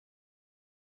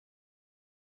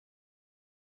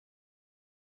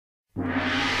Get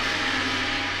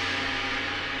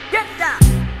down.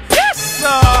 Yes,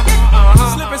 sir.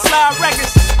 Slip and slide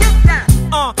records. Get down.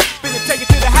 Finna take it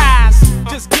to the highs.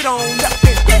 Just get on up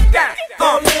and get down.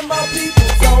 Calling my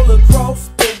peoples all across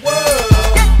the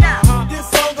world. Get down. This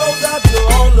song goes out to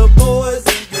all the boys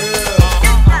and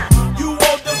girls. You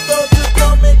want the thug to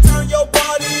come and turn your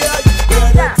body out, you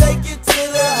better take it to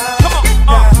the high.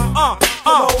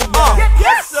 Come on,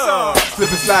 yes, sir. Slip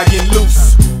and slide getting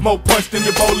loose. More punch than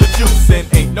your bowl of juice. And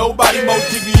ain't nobody more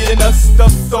jiggy than us. Stuff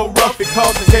so rough it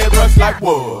causes head rush like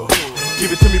whoa.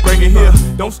 Give it to me, bring it here.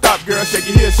 Don't stop, girl, shake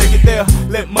it here, shake it there.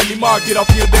 Let Money Mark get off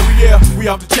your derriere. We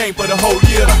off the chain for the whole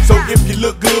year. So if you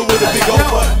look good with a big old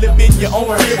butt, live in your own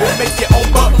crib and make your own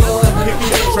buck. Hit me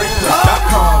at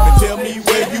TradePlus.com and tell me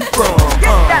where you from.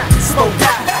 Smoke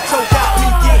out, choke out,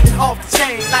 me getting off the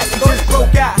chain like we just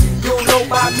broke out. You don't know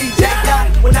about me, jacked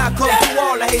out. When I come through,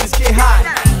 all the haters get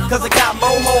hot. Cause I got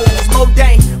more hoes, more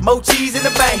dang, more cheese in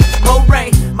the bank, more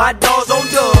rain. My dogs on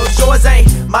dubs, yours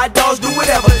ain't. My dogs do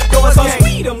whatever, yours can't. Cause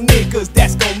we them niggas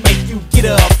that's gon' make you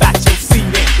get up out your seat.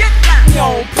 We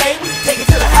don't play, we take it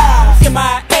to the house.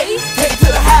 MIA, take it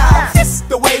to the house. This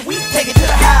the way we take it to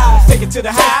the house. Take it to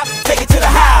the house, take it to the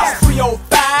house.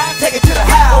 305, take it to the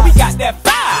house. Oh, we got that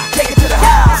fire, take it to the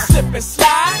house. Slip and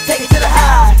slide, take it to the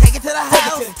house. Take it to the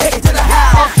house, take it to the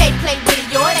house. Okay, play with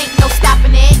it, yo, it ain't no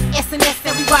stopping it. SNS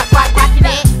and we rockin'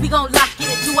 it. We gon' lock it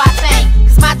and do our thing.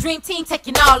 Cause my dream team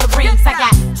taking all the rings. I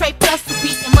got TradePlus to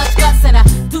beat and much guts and a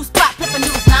deuce spot, flippin'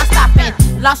 news non-stoppin'.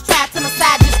 Lost track to my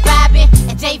side, just vibing.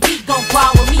 And JV gon'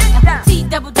 ball with me. FT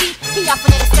double D, he off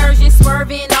on that excursion,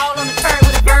 swerving all on the curb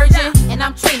with a virgin. And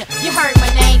I'm Trina, you heard my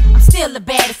name. I'm still the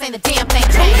baddest, ain't a damn thing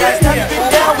changed. Last time you been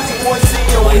down with your boy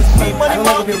CEO. It's me, Money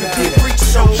Mark, and the Big Freak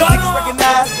Show. Niggas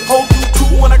recognize, hold you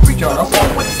two when I greet you. I'm on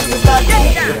with the skills I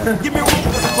need. Give me room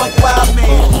for the fuck wild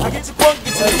man. I get your punk,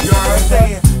 get your niggas, you know what I'm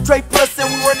saying? TradePlus and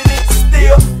we running it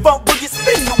still. Funk boogie,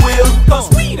 spin the wheel. Cause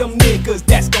we them niggas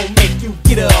that's gon' make you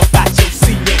get up out your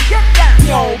seat. We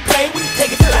don't play, we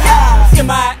take it to the house.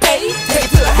 MIA, take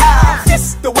it to the house.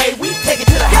 This the way we take it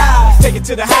to the house. Take it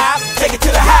to the house, take it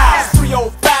to the house.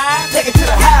 305, take it to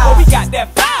the house. Oh, we got that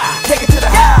fire, take it to the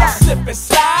house. Slip and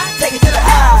slide, take it to the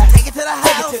house. Take it to the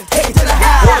house, take it to the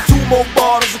house. Order 2 more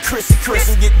bottles of Chris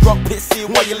and get drunk pissy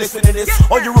while you listen to this.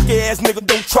 All you rookie ass niggas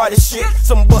don't try this shit.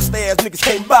 Some bust ass niggas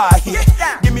can't buy here.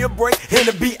 Give me a break and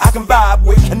a beat I can vibe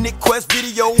with. A Nick Quest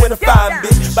video and a fine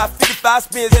bitch. About 55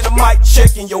 spins and a mic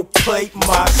check and yo play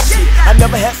my shit. I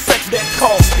never had sex that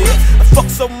cost it. I fuck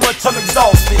so much I'm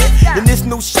exhausted. And this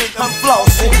new shit I'm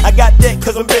flossing. I got that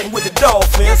cause I'm betting with the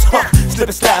Dolphins. Slip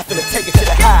and slide finna take it to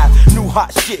the high. New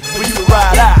hot shit for you to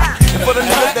ride out. And for the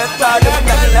niggas that thought they was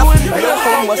nothing else, I know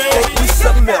so much they do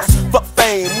something else. Fuck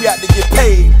fame, we out to get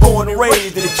paid. Born and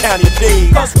raised in the county of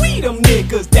Dade. Cause we them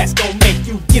niggas that's gon' make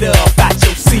you get up out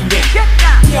your seat.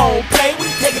 We don't play, we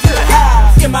take it to the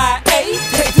house. MIA,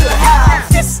 take it to the house.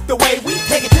 This the way we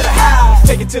take it to the house.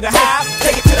 Take it to the house,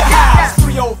 take it to the house.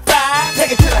 305,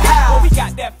 take it to the house. Oh, we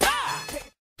got that fire.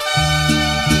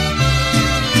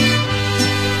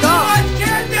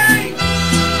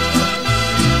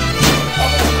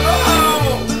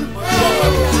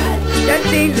 That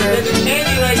thing's There's a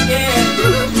candy right there.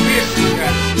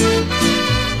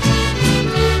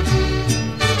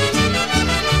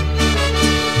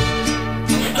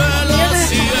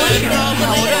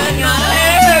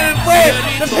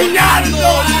 the piñata.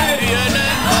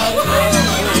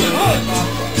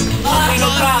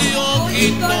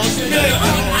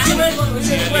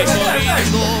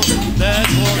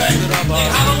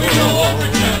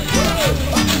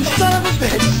 Son of a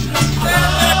bitch.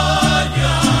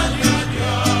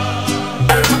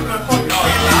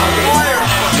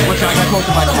 Which I got close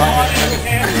to my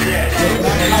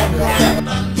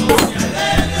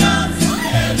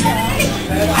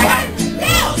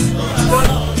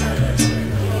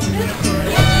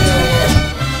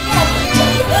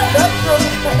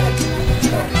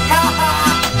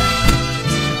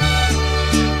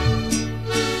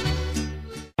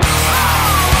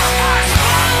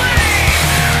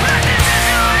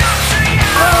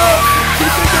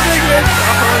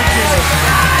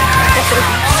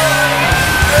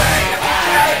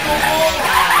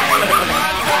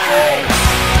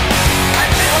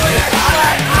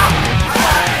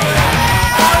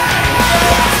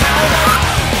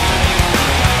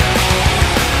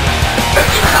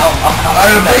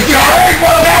I'm gonna make you break,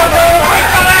 motherfucker!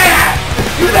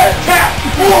 You that cat!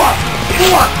 What?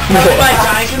 My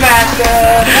giant master!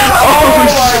 Oh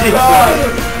my god!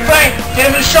 Frank, give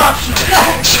him a shot!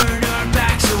 Turn our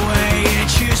backs away and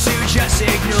choose to just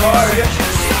ignore.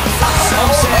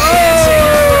 Some say it's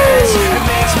ignorance. It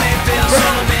makes me feel so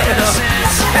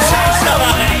innocent.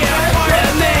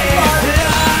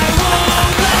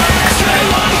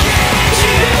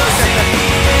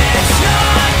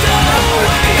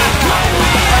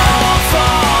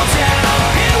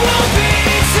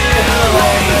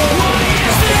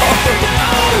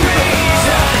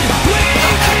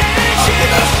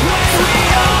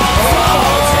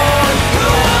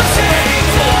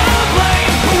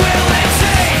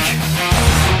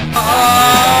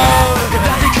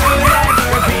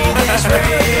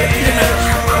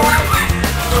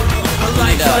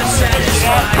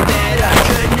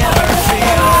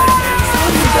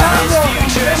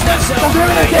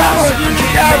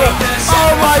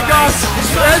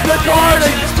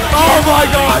 recording! Oh my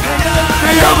god! Do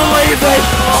you believe it?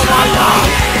 Oh my god!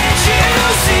 1, 2,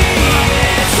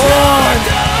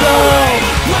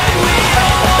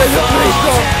 is it please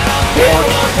go?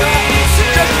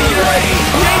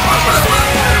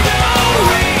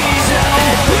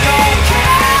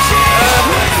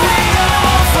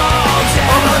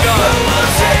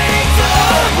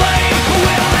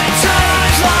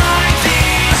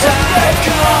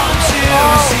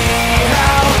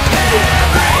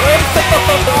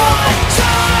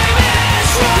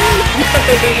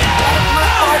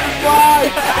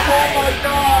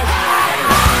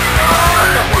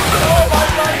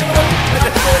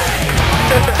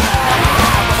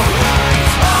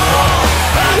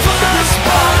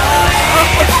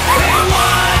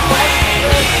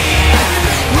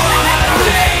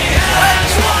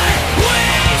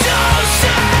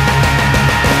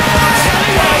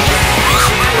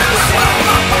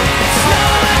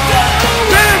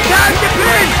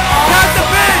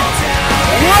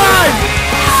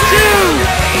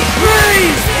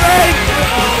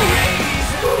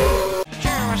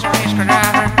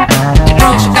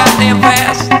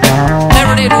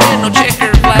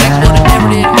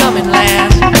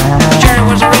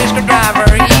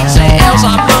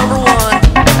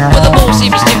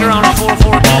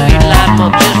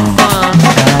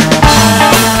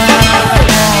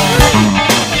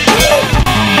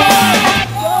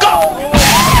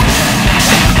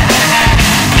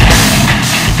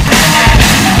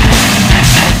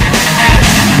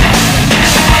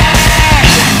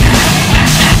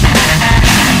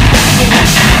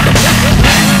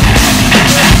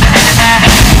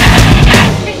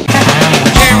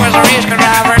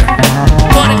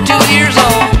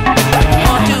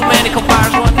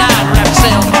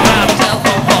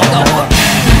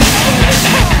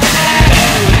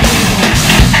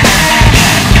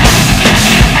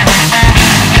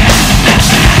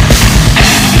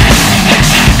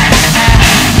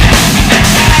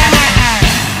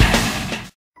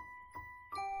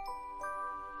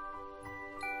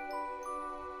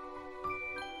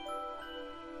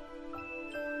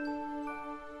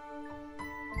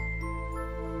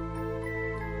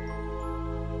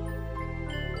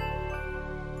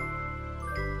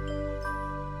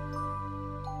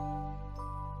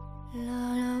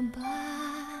 Lullaby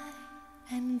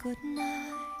and good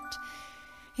night.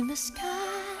 In the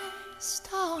sky,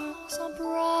 stars are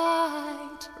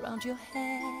bright. Round your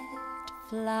head,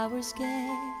 flowers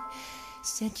gay.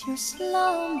 Set your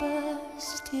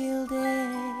slumbers till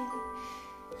day.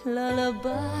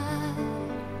 Lullaby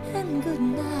and good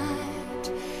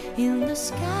night. In the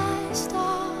sky,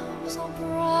 stars are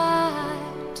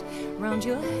bright. Round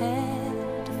your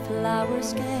head,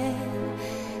 flowers gay.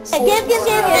 Give.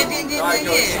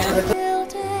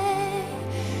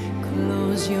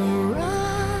 Close your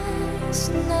eyes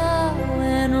now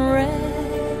and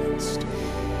rest.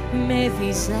 May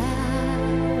these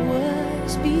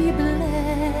hours be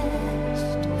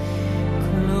blessed.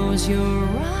 Close your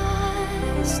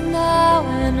eyes now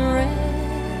and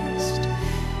rest.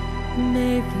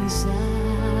 May these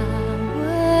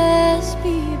hours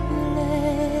be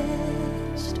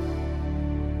blessed.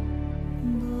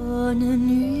 Born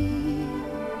anew.